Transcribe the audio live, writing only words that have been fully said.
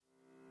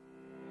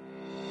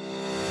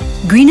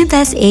Green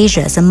Invest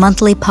Asia is a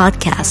monthly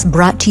podcast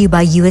brought to you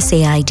by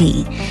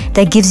USAID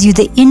that gives you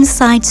the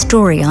inside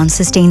story on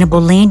sustainable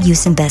land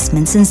use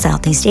investments in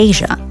Southeast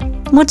Asia.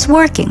 What's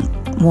working,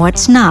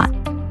 what's not,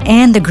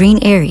 and the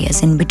green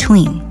areas in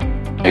between.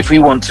 If we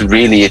want to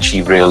really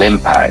achieve real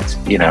impact,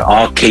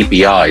 our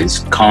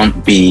KPIs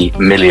can't be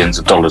millions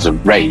of dollars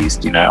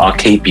raised. Our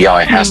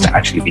KPI has to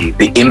actually be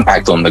the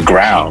impact on the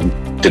ground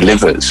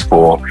delivers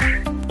for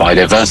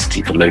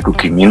biodiversity, for local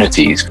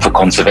communities, for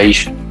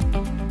conservation.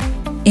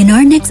 In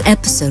our next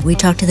episode, we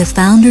talk to the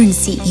founder and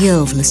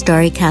CEO of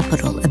Lestari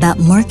Capital about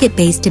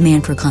market-based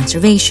demand for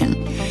conservation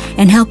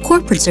and how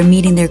corporates are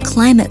meeting their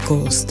climate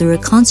goals through a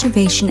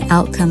conservation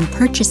outcome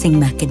purchasing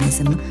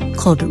mechanism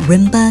called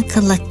Rimba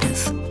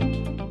Collective.